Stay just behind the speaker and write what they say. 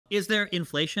is there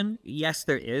inflation? Yes,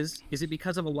 there is. Is it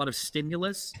because of a lot of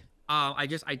stimulus? I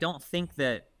don't think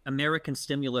that American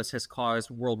stimulus has caused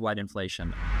worldwide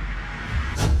inflation.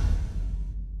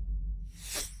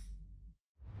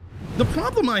 The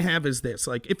problem I have is this,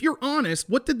 like, if you're honest,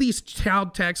 what did these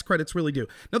child tax credits really do?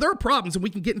 Now, there are problems, and we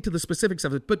can get into the specifics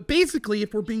of it, but basically,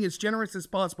 if we're being as generous as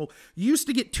possible, you used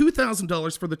to get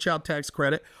 $2,000 for the child tax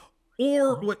credit,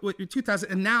 or what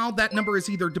 2,000, and now that number is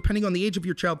either, depending on the age of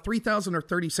your child, 3,000 or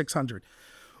 3,600.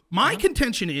 My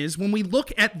contention is, when we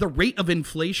look at the rate of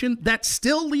inflation, that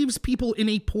still leaves people in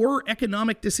a poorer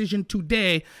economic decision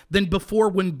today than before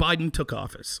when Biden took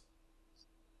office.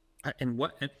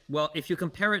 Well, if you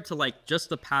compare it to like just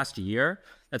the past year,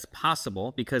 that's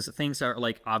possible because things are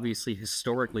like obviously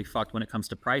historically fucked when it comes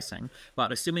to pricing.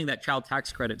 But assuming that child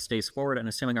tax credit stays forward and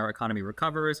assuming our economy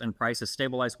recovers and prices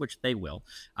stabilize, which they will,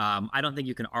 I don't think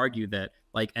you can argue that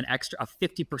like a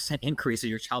 50% increase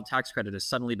in your child tax credit has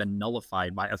suddenly been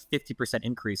nullified by a 50%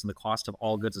 increase in the cost of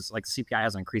all goods. It's like CPI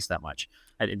hasn't increased that much.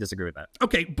 I disagree with that.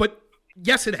 Okay, but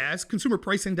yes, it has. Consumer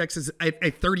Price Index is at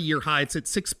a 30-year high. It's at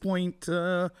 6 point.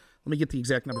 Let me get the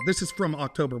exact number. This is from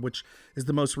October, which is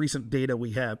the most recent data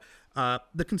we have.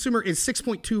 The consumer is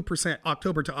 6.2%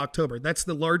 October to October. That's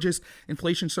the largest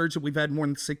inflation surge that we've had in more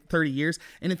than 30 years.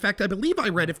 And in fact, I believe I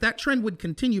read if that trend would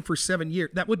continue for 7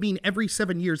 years, that would mean every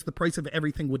 7 years the price of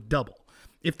everything would double.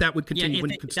 If that would continue.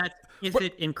 Yeah, if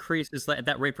it increases at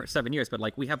that rate for 7 years, but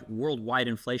like we have worldwide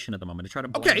inflation at the moment. To try to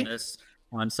blame this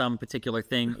on some particular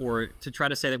thing or to try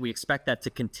to say that we expect that to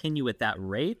continue at that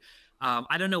rate,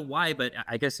 I don't know why, but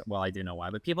I guess, well, I do know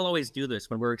why, but people always do this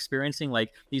when we're experiencing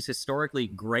like these historically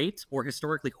great or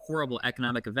historically horrible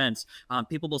economic events.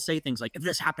 People will say things like, if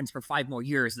this happens for 5 more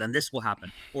years, then this will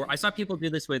happen. Or I saw people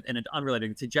do this with, and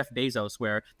unrelated to Jeff Bezos,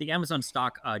 where the Amazon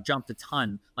stock jumped a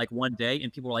ton like one day.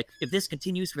 And people were like, if this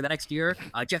continues for the next year,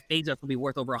 Jeff Bezos will be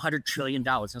worth over $100 trillion. And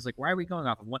I was like, why are we going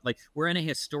off of what? Like, we're in a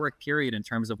historic period in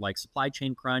terms of like supply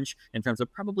chain crunch, in terms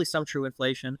of probably some true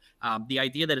inflation. The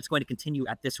idea that it's going to continue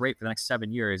at this rate for the next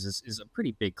 7 years is a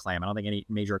pretty big claim. I don't think any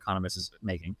major economist is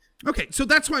making. Okay, so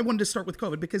that's why I wanted to start with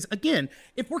COVID, because again,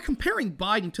 if we're comparing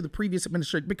Biden to the previous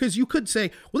administration, because you could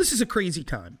say, well, this is a crazy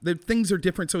time. The things are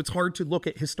different, so it's hard to look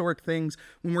at historic things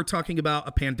when we're talking about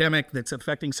a pandemic that's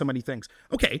affecting so many things.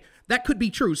 Okay, that could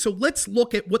be true. So let's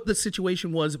look at what the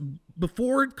situation was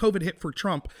before COVID hit for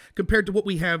Trump compared to what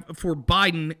we have for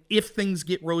Biden if things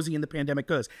get rosy and the pandemic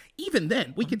goes. Even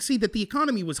then, we could see that the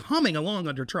economy was humming along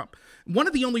under Trump. One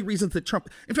of the only reasons that Trump,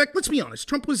 in fact, let's be honest,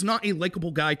 Trump was not a likable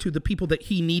guy to the people that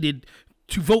he needed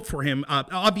to vote for him.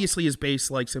 Obviously his base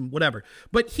likes him, whatever,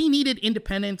 but he needed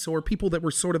independents or people that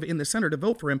were sort of in the center to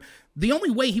vote for him. The only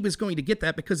way he was going to get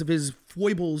that, because of his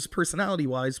foibles personality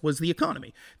wise, was the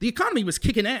economy. The economy was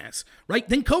kicking ass, right?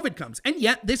 Then COVID comes, and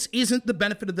yet this isn't the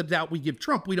benefit of the doubt we give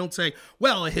Trump. We don't say,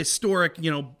 well, a historic,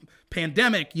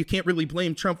 pandemic, you can't really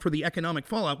blame Trump for the economic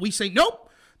fallout. We say, nope,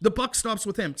 the buck stops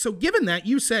with him. So given that,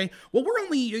 you say, well,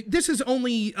 this is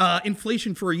only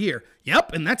inflation for a year.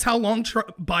 Yep, and that's how long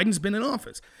Biden's been in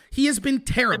office. He has been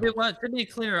terrible. Well, to be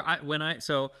clear,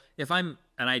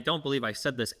 and I don't believe I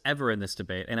said this ever in this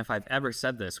debate, and if I've ever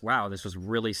said this, wow, this was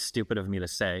really stupid of me to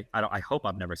say. I hope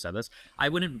I've never said this. I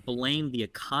wouldn't blame the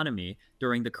economy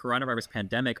during the coronavirus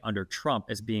pandemic under Trump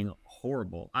as being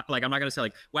horrible. I'm not going to say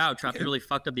like, wow, Trump really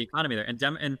fucked up the economy there.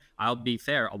 And I'll be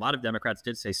fair, a lot of Democrats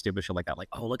did say stupid shit like that. Like,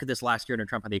 oh, look at this last year under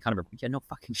Trump on the economy. Yeah, no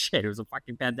fucking shit. It was a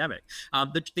fucking pandemic.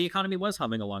 The economy was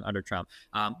humming along under Trump.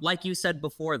 Like you said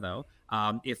before, though,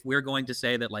 if we're going to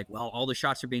say that like, well, all the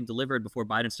shots are being delivered before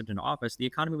Biden stepped into office, the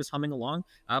economy was humming along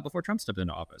before Trump stepped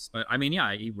into office. But I mean,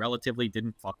 yeah, he relatively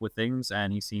didn't fuck with things,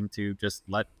 and he seemed to just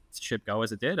let shit go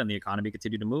as it did, and the economy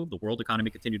continued to move. The world economy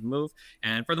continued to move,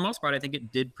 and for the most part, I think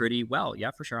it did pretty well.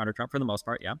 Yeah, for sure, under Trump, for the most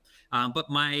part, yeah. But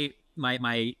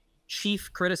my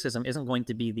chief criticism isn't going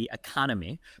to be the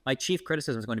economy. My chief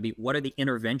criticism is going to be, what are the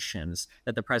interventions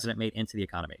that the president made into the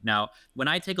economy? Now, when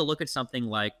I take a look at something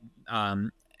like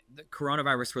the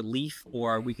coronavirus relief,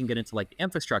 or we can get into like the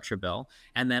infrastructure bill,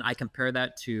 and then I compare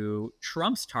that to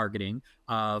Trump's targeting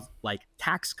of like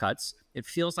tax cuts, it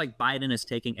feels like Biden is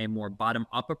taking a more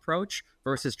bottom-up approach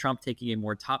versus Trump taking a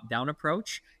more top-down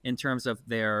approach in terms of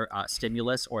their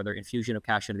stimulus or their infusion of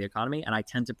cash into the economy. And I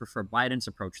tend to prefer Biden's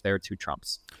approach there to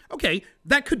Trump's. Okay,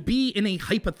 that could be in a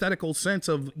hypothetical sense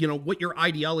of, what your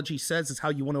ideology says is how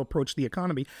you want to approach the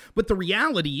economy. But the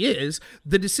reality is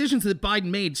the decisions that Biden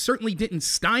made certainly didn't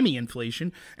stymie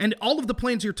inflation. And all of the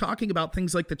plans you're talking about,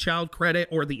 things like the child credit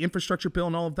or the infrastructure bill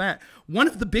and all of that, one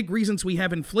of the big reasons we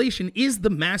have inflation is the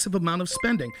massive amount of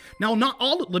spending. Now, not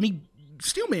all, let me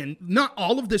Steelman, not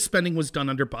all of this spending was done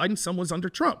under Biden. Some was under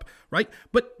Trump, right?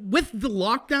 But with the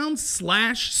lockdown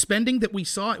 / spending that we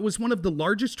saw, it was one of the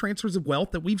largest transfers of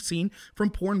wealth that we've seen from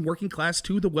poor and working class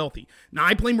to the wealthy. Now,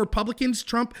 I blame Republicans,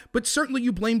 Trump, but certainly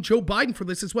you blame Joe Biden for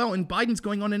this as well. And Biden's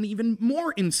going on an even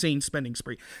more insane spending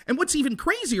spree. And what's even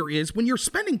crazier is when you're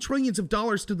spending trillions of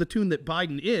dollars to the tune that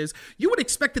Biden is, you would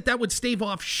expect that would stave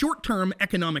off short-term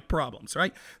economic problems,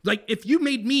 right? Like if you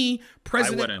made me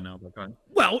president. I wouldn't know, but go ahead.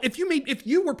 Well, if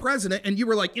you were president and you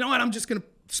were like, you know what, I'm just going to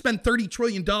spend $30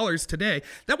 trillion today,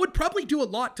 that would probably do a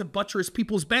lot to buttress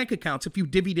people's bank accounts if you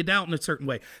divvied it out in a certain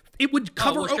way. It would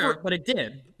cover over. But it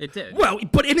did. It did. Well,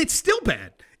 and it's still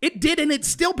bad. It did, and it's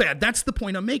still bad. That's the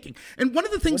point I'm making. And one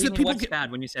of the things that people what's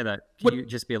bad when you say that? Can you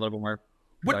just be a little bit more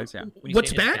precise? Yeah.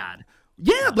 What's bad?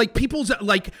 Yeah, like people's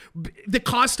like the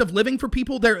cost of living for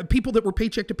people. There are people that were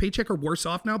paycheck to paycheck are worse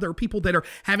off now. There are people that are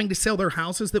having to sell their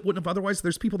houses that wouldn't have otherwise.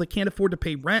 There's people that can't afford to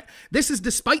pay rent. This is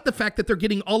despite the fact that they're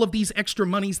getting all of these extra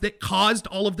monies that caused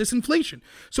all of this inflation.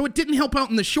 So it didn't help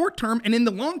out in the short term, and in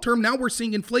the long term, now we're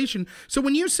seeing inflation. So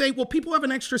when you say, well, people have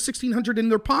an extra $1,600 in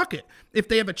their pocket if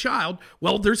they have a child,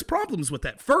 well, there's problems with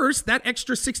that. First, that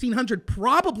extra $1,600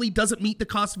 probably doesn't meet the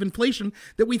cost of inflation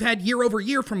that we've had year over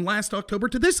year from last October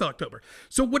to this October.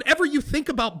 So whatever you think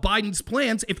about Biden's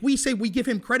plans, if we say we give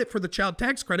him credit for the child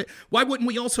tax credit, why wouldn't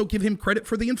we also give him credit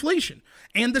for the inflation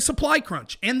and the supply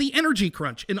crunch and the energy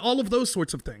crunch and all of those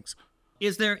sorts of things?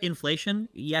 Is there inflation?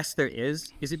 Yes, there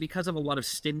is. Is it because of a lot of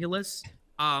stimulus?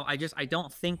 I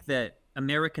don't think that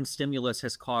American stimulus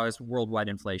has caused worldwide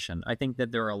inflation. I think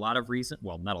that there are a lot of reasons,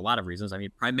 well, not a lot of reasons. I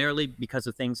mean, primarily because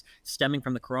of things stemming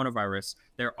from the coronavirus,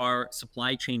 there are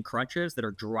supply chain crunches that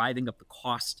are driving up the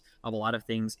cost of a lot of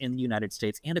things in the United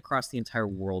States and across the entire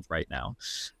world right now.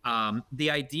 The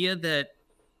idea that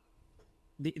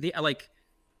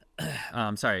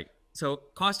so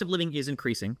cost of living is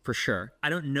increasing for sure. I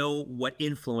don't know what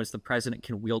influence the president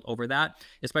can wield over that,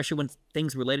 especially when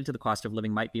things related to the cost of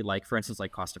living might be like, for instance,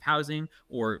 like cost of housing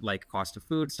or like cost of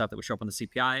food, stuff that would show up on the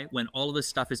CPI. When all of this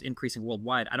stuff is increasing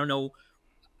worldwide, I don't know.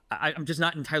 I'm just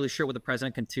not entirely sure what the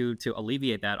president can do to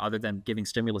alleviate that other than giving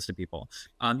stimulus to people.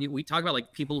 We talk about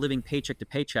like people living paycheck to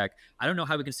paycheck. I don't know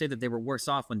how we can say that they were worse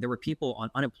off when there were people on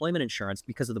unemployment insurance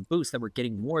because of the boost that were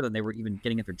getting more than they were even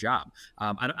getting at their job.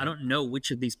 I don't know which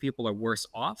of these people are worse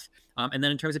off. And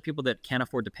then in terms of people that can't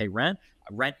afford to pay rent,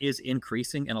 rent is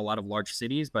increasing in a lot of large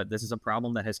cities, but this is a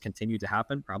problem that has continued to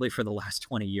happen probably for the last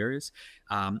 20 years.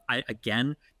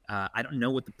 I don't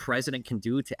know what the president can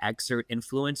do to exert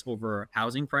influence over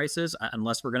housing prices,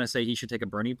 unless we're going to say he should take a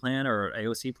Bernie plan or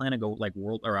AOC plan and go like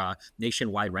world or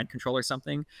nationwide rent control or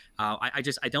something. I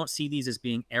don't see these as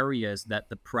being areas that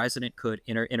the president could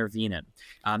intervene in.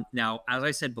 Now, as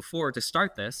I said before, to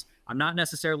start this, I'm not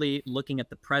necessarily looking at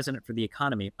the president for the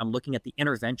economy. I'm looking at the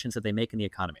interventions that they make in the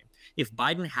economy. If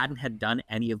Biden hadn't had done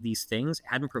any of these things,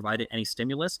 hadn't provided any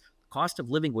stimulus, cost of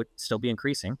living would still be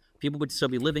increasing. People would still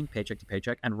be living paycheck to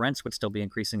paycheck, and rents would still be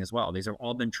increasing as well. These have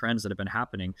all been trends that have been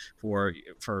happening for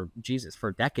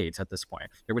decades at this point.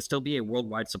 There would still be a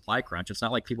worldwide supply crunch. It's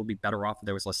not like people would be better off if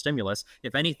there was less stimulus.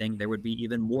 If anything, there would be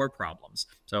even more problems.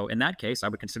 So in that case, I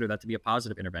would consider that to be a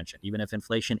positive intervention, even if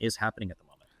inflation is happening at the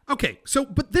moment. Okay, so,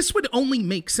 but this would only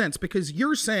make sense because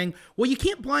you're saying, well, you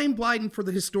can't blame Biden for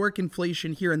the historic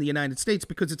inflation here in the United States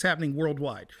because it's happening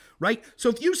worldwide, right? So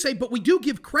if you say, but we do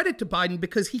give credit to Biden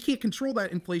because he can't control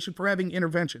that inflation for having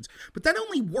interventions, but that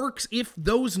only works if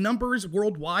those numbers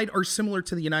worldwide are similar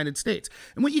to the United States.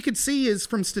 And what you could see is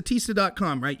from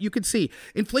Statista.com, right? You could see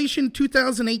inflation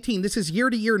 2018, this is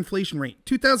year-to-year inflation rate,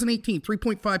 2018,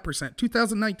 3.5%,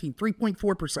 2019,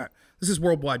 3.4%. This is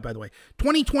worldwide, by the way.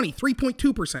 2020,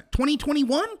 3.2%.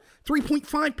 2021,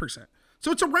 3.5%.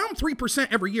 So it's around 3%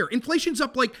 every year. Inflation's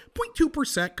up like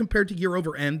 0.2% compared to year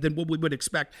over end than what we would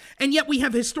expect. And yet we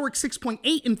have historic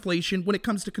 6.8 inflation when it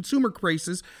comes to consumer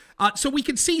prices. So we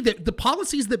can see that the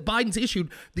policies that Biden's issued,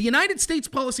 the United States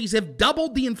policies have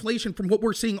doubled the inflation from what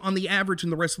we're seeing on the average in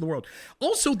the rest of the world.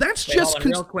 Also, that's just...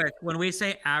 real quick. When we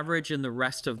say average in the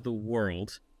rest of the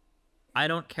world... I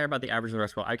don't care about the average of the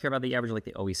rest of the world. I care about the average of like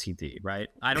the OECD, right?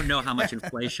 I don't know how much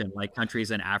inflation like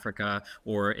countries in Africa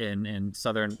or in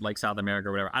southern, like South America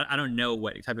or whatever. I don't know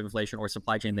what type of inflation or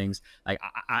supply chain things. Like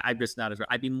I'm just not as,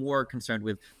 I'd be more concerned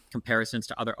with comparisons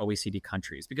to other OECD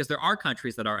countries, because there are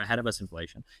countries that are ahead of us in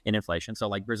inflation. So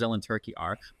like Brazil and Turkey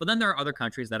are, but then there are other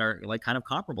countries that are like kind of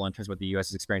comparable in terms of what the U.S.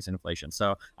 is experiencing inflation.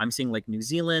 So I'm seeing like New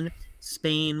Zealand,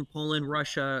 Spain, Poland,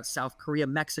 Russia, South Korea,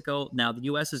 Mexico. Now the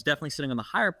U.S. is definitely sitting on the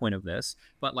higher point of this,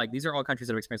 but like these are all countries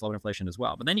that have experienced a lot of inflation as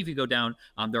well. But then if you go down,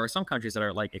 there are some countries that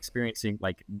are like experiencing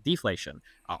like deflation.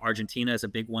 Argentina is a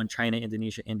big one. China,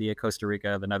 Indonesia, India, Costa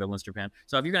Rica, the Netherlands, Japan.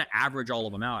 So if you're going to average all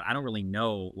of them out, I don't really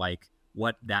know like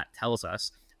what that tells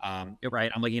us.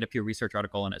 Right, I'm looking at a Pew Research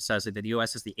article, and it says that the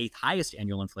U.S. is the 8th highest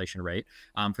annual inflation rate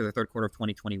for the third quarter of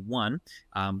 2021.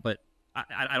 But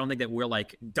I don't think that we're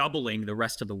like doubling the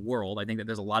rest of the world. I think that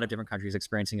there's a lot of different countries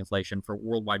experiencing inflation for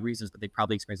worldwide reasons, but they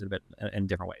probably experience it a bit in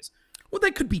different ways. Well,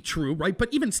 that could be true, right? But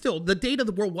even still, the data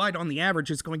worldwide on the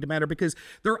average is going to matter because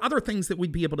there are other things that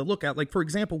we'd be able to look at. Like, for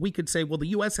example, we could say, well, the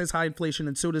U.S. has high inflation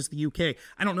and so does the U.K.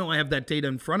 I don't know. I have that data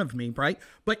in front of me, right?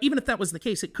 But even if that was the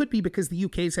case, it could be because the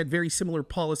U.K.'s had very similar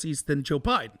policies than Joe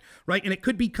Biden, right? And it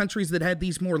could be countries that had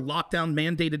these more lockdown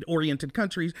mandated oriented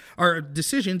countries or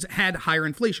decisions had higher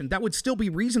inflation. That would still be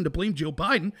reason to blame Joe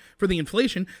Biden for the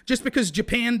inflation just because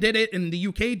Japan did it and the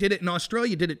U.K. did it and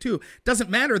Australia did it too. Doesn't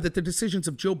matter that the decisions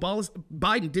of Joe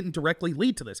Biden didn't directly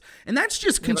lead to this. And that's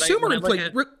just consumer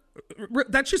inflation.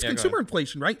 That's just consumer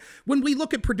inflation, right? When we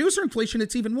look at producer inflation,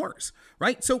 it's even worse,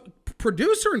 right? So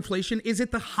producer inflation is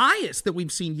at the highest that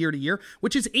we've seen year to year,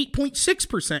 which is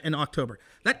 8.6% in October.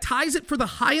 That ties it for the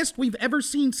highest we've ever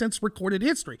seen since recorded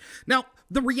history. Now,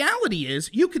 the reality is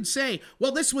you could say,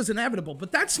 well, this was inevitable,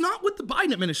 but that's not what the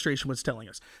Biden administration was telling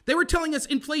us. They were telling us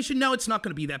inflation, no, it's not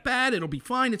going to be that bad. It'll be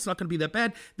fine. It's not going to be that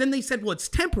bad. Then they said, well, it's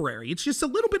temporary. It's just a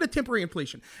little bit of temporary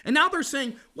inflation. And now they're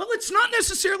saying, well, it's not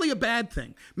necessarily a bad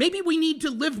thing. Maybe we need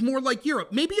to live more like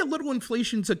Europe. Maybe a little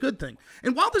inflation's a good thing.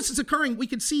 And while this is occurring, we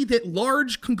can see that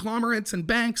large conglomerates and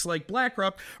banks like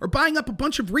BlackRock are buying up a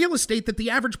bunch of real estate that the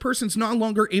average person's no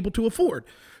longer able to afford.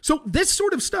 So this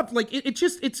sort of stuff, like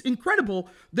it's incredible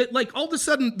that like all of a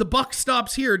sudden the buck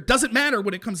stops here. It doesn't matter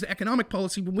when it comes to economic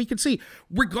policy, when we can see,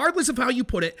 regardless of how you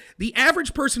put it, the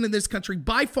average person in this country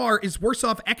by far is worse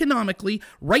off economically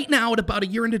right now at about a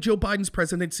year into Joe Biden's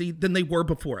presidency than they were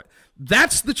before it.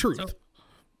 That's the truth.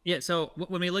 So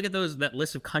when we look at that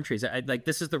list of countries, like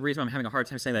this is the reason I'm having a hard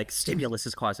time saying like stimulus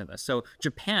is causing this. So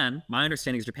Japan, my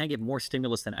understanding is Japan gave more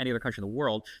stimulus than any other country in the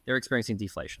world. They're experiencing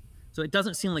deflation. So it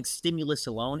doesn't seem like stimulus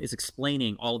alone is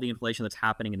explaining all the inflation that's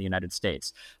happening in the United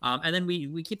States. And then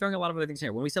we keep throwing a lot of other things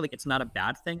here. When we say like it's not a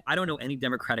bad thing, I don't know any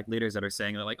Democratic leaders that are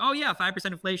saying they're like, oh yeah, 5%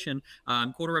 inflation,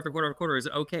 quarter after quarter after quarter is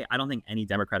okay. I don't think any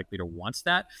Democratic leader wants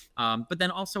that. But then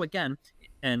also again,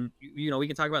 and you know, we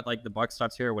can talk about like the buck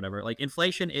stops here or whatever. Like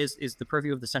inflation is the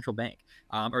purview of the central bank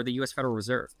or the U.S. Federal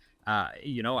Reserve.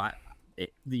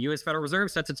 The U.S. Federal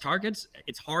Reserve sets its targets.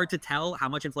 It's hard to tell how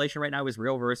much inflation right now is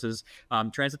real versus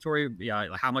transitory,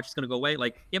 how much it's going to go away.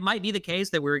 Like, it might be the case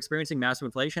that we're experiencing massive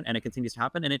inflation and it continues to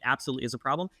happen, and it absolutely is a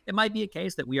problem. It might be a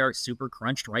case that we are super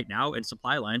crunched right now in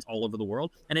supply lines all over the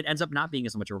world, and it ends up not being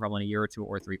as much of a problem in a year or two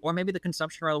or three. Or maybe the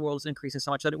consumption around the world is increasing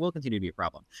so much that it will continue to be a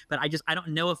problem. But I don't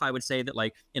know if I would say that,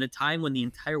 like, in a time when the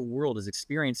entire world is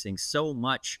experiencing so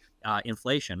much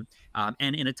inflation,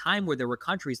 and in a time where there were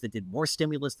countries that did more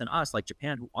stimulus than us, like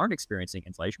Japan, who aren't experiencing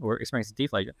inflation or experiencing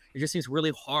deflation, it just seems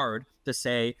really hard to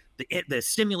say the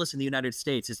stimulus in the United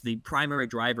States is the primary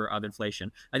driver of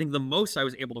inflation. I think the most I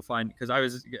was able to find,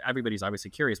 because everybody's obviously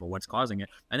curious, well, what's causing it?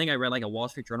 I think I read like a Wall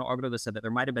Street Journal article that said that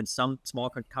there might have been some small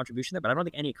contribution there, but I don't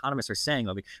think any economists are saying,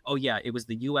 like, oh yeah, it was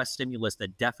the U.S. stimulus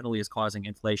that definitely is causing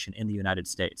inflation in the United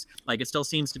States. Like, it still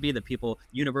seems to be that people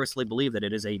universally believe that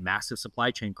it is a massive supply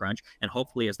chain crunch, and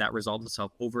hopefully as that resolves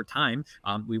itself over time,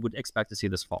 we would expect to see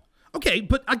this fall. Okay,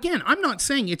 but again, I'm not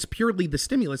saying it's purely the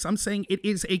stimulus. I'm saying it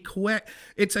is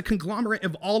it's a conglomerate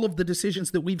of all of the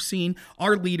decisions that we've seen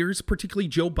our leaders, particularly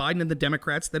Joe Biden and the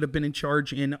Democrats that have been in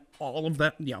charge in all of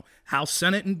that, House,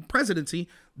 Senate, and presidency,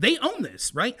 they own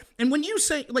this, right? And when you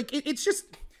say, like, it's just...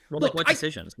 Well, look, what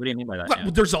decisions? What do you mean by that?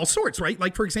 Well, there's all sorts, right?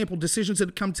 Like, for example, decisions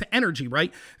that come to energy,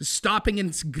 right? Stopping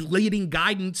and leading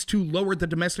guidance to lower the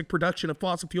domestic production of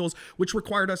fossil fuels, which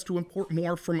required us to import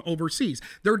more from overseas.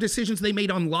 There are decisions they made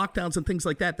on lockdowns and things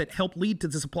like that that help lead to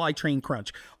the supply chain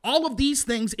crunch. All of these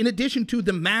things, in addition to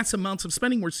the mass amounts of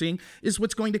spending we're seeing, is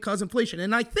what's going to cause inflation.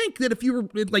 And I think that if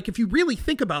you really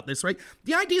think about this, right,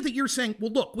 the idea that you're saying,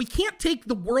 well, look, we can't take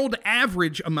the world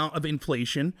average amount of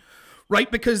inflation, right?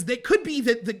 Because it could be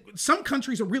that some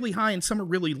countries are really high and some are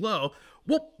really low.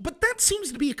 Well, but that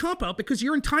seems to be a cop-out because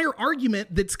your entire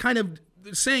argument that's kind of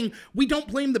saying we don't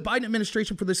blame the Biden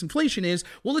administration for this inflation is,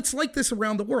 well, it's like this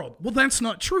around the world. Well, that's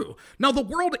not true. Now, the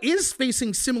world is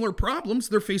facing similar problems.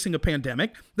 They're facing a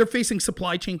pandemic. They're facing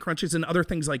supply chain crunches and other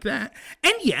things like that.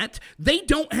 And yet, they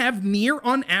don't have near,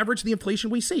 on average, the inflation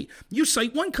we see. You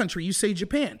cite one country, you say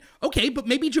Japan. Okay, but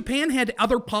maybe Japan had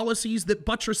other policies that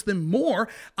buttress them more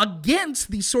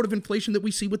against the sort of inflation that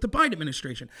we see with the Biden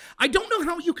administration. I don't know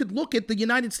how you could look at the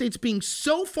United States being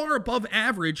so far above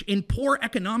average in poor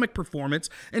economic performance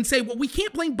and say, well, we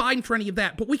can't blame Biden for any of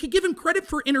that, but we could give him credit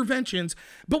for interventions,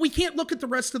 but we can't look at the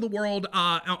rest of the world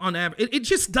on average. It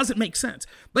just doesn't make sense.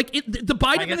 Like, the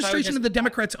Biden administration and the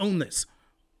Democrats own this.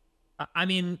 I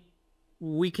mean,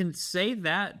 we can say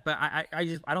that, but I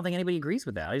don't think anybody agrees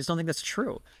with that. I just don't think that's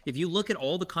true. If you look at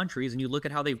all the countries and you look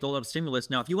at how they've doled out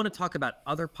stimulus, now, if you want to talk about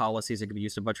other policies that could be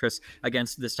used to buttress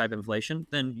against this type of inflation,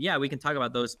 then yeah, we can talk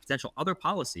about those potential other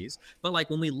policies. But like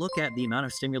when we look at the amount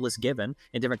of stimulus given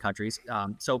in different countries,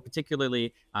 so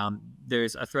particularly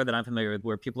there's a thread that I'm familiar with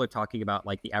where people are talking about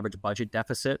like the average budget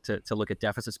deficit to look at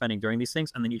deficit spending during these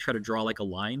things, and then you try to draw like a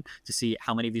line to see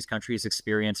how many of these countries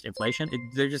experienced inflation.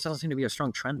 There just doesn't seem to be a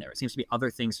strong trend there. It seems to be other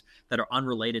things that are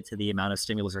unrelated to the amount of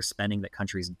stimulus or spending that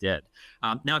countries did.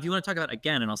 Now, if you want to talk about,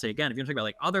 again, and I'll say again, if you want to talk about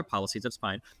like other policies, that's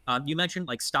fine. You mentioned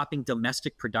like stopping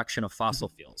domestic production of fossil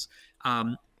fuels.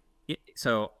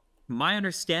 So my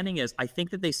understanding is, I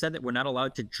think that they said that we're not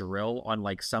allowed to drill on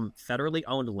like some federally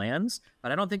owned lands,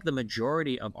 but I don't think the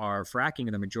majority of our fracking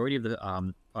or the majority of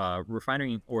the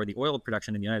refining or the oil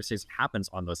production in the United States happens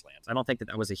on those lands. I don't think that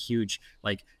that was a huge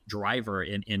like driver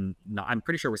in I'm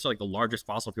pretty sure we're still like the largest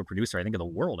fossil fuel producer, I think, of the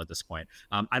world at this point.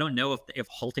 I don't know if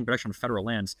halting production on federal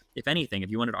lands, if anything, if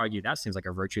you wanted to argue, that seems like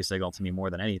a virtue signal to me more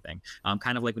than anything.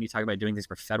 Kind of like when you talk about doing things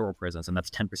for federal prisons, and that's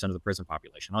 10% of the prison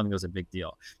population. I don't think it was a big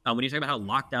deal. When you talk about how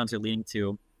lockdowns are leading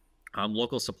to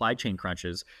local supply chain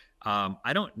crunches,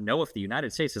 I don't know if the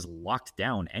United States has locked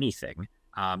down anything.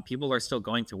 People are still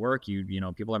going to work. You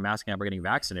know, people are masking up or getting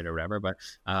vaccinated or whatever. But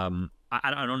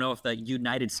I don't know if the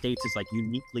United States is like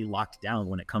uniquely locked down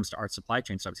when it comes to our supply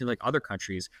chain stuff. It seems like other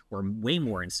countries were way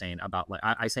more insane about, like,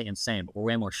 I say insane, but were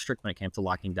way more strict when it came to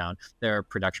locking down their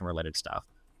production related stuff.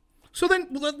 So then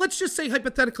let's just say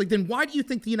hypothetically, then why do you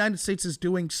think the United States is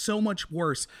doing so much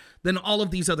worse than all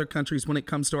of these other countries when it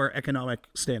comes to our economic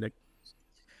standing?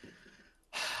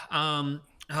 Oh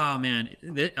man,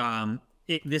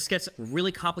 this gets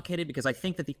really complicated because I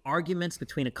think that the arguments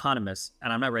between economists,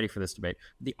 and I'm not ready for this debate,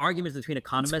 the arguments between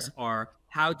economists are,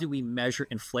 how do we measure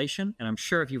inflation? And I'm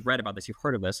sure if you've read about this, you've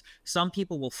heard of this. Some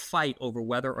people will fight over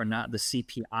whether or not the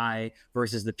CPI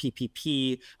versus the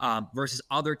PPP versus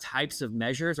other types of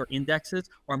measures or indexes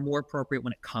are more appropriate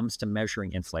when it comes to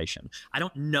measuring inflation. I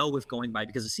don't know if going by,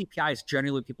 because the CPI is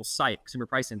generally what people cite, consumer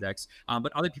price index,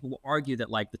 but other people will argue that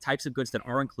like the types of goods that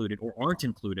are included or aren't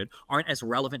included aren't as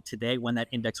relevant today when that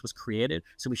index was created.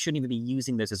 So we shouldn't even be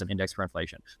using this as an index for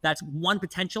inflation. That's one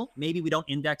potential. Maybe we don't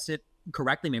index it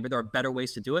correctly. Maybe there are better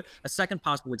ways to do it. A second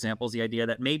possible example is the idea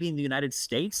that maybe in the United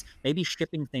States, maybe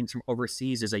shipping things from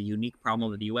overseas is a unique problem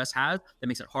that the US has that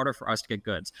makes it harder for us to get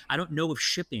goods. I don't know if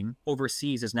shipping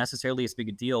overseas is necessarily as big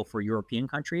a deal for European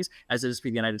countries as it is for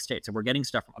the United States. If we're getting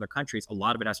stuff from other countries, a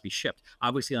lot of it has to be shipped.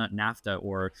 Obviously not NAFTA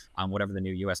or whatever the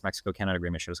new US Mexico-Canada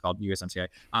agreement is called, USMCA.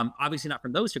 Obviously not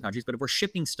from those two countries, but if we're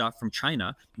shipping stuff from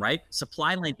China, right?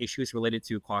 Supply line issues related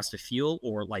to cost of fuel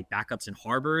or like backups in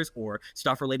harbors or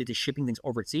stuff related to shipping things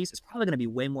overseas is probably going to be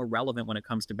way more relevant when it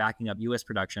comes to backing up U.S.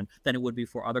 production than it would be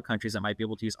for other countries that might be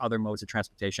able to use other modes of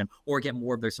transportation or get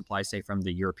more of their supply, say, from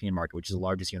the European market, which is the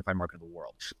largest unified market of the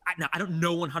world. Now, I don't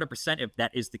know 100% if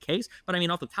that is the case, but I mean,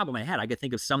 off the top of my head, I could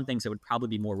think of some things that would probably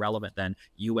be more relevant than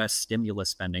U.S. stimulus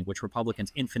spending, which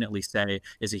Republicans infinitely say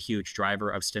is a huge driver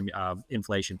of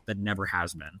inflation that never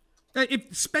has been.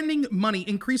 If spending money,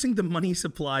 increasing the money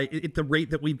supply at the rate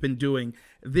that we've been doing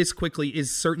this quickly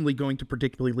is certainly going to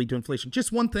predictably lead to inflation.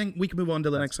 Just one thing, we can move on to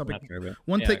the next topic.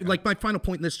 One thing, like my final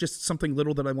point in this, just something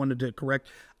little that I wanted to correct.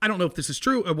 I don't know if this is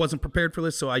true. I wasn't prepared for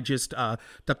this, so I just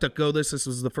DuckDuckGo this. This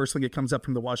was the first thing that comes up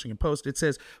from the Washington Post. It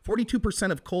says 42%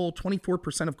 of coal,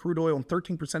 24% of crude oil, and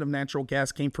 13% of natural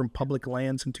gas came from public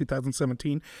lands in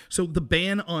 2017. So the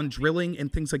ban on drilling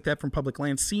and things like that from public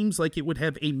lands seems like it would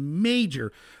have a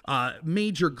major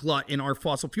glut in our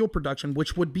fossil fuel production,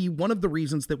 which would be one of the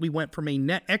reasons that we went from a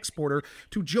net exporter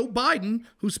to Joe Biden,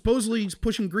 who supposedly is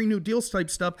pushing Green New Deal type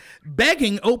stuff,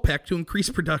 begging OPEC to increase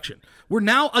production. We're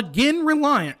now again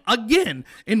reliant,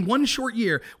 in one short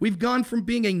year, we've gone from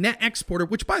being a net exporter,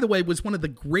 which, by the way, was one of the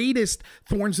greatest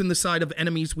thorns in the side of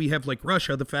enemies we have, like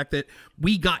Russia, the fact that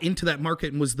we got into that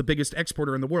market and was the biggest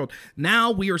exporter in the world.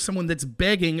 Now we are someone that's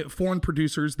begging foreign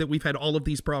producers that we've had all of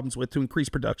these problems with to increase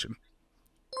production.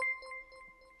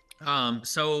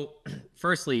 So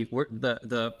firstly,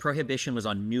 the prohibition was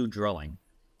on new drilling.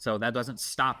 So that doesn't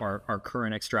stop our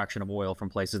current extraction of oil from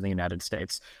places in the United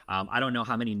States. I don't know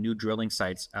how many new drilling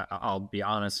sites, I'll be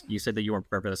honest, you said that you weren't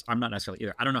prepared for this. I'm not necessarily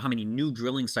either. I don't know how many new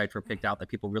drilling sites were picked out that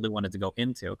people really wanted to go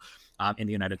into in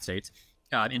the United States.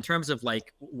 In terms of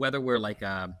like whether we're like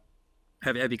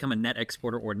have become a net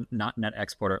exporter or not net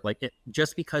exporter, like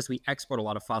just because we export a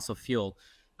lot of fossil fuel,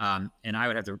 and I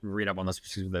would have to read up on the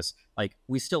specifics of this. Like,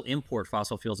 we still import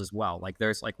fossil fuels as well. Like,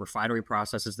 there's like refinery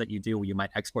processes that you do where you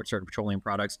might export certain petroleum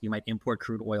products. You might import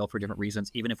crude oil for different reasons,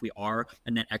 even if we are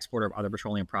a net exporter of other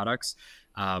petroleum products.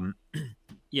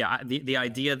 Yeah, the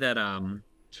idea that I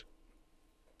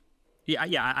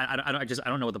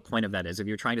don't know what the point of that is. If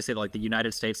you're trying to say that, like, the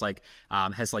United States like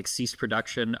has like ceased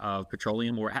production of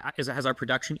petroleum, or has our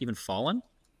production even fallen?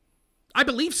 I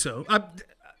believe so.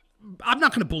 I'm not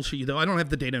going to bullshit you, though. I don't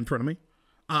have the data in front of me.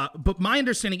 But my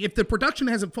understanding, if the production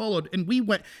hasn't followed and we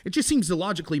went, it just seems to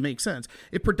logically make sense.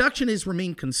 If production has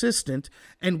remained consistent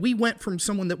and we went from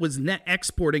someone that was net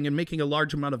exporting and making a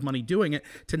large amount of money doing it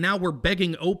to now we're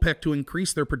begging OPEC to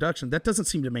increase their production, that doesn't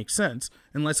seem to make sense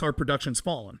unless our production's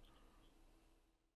fallen.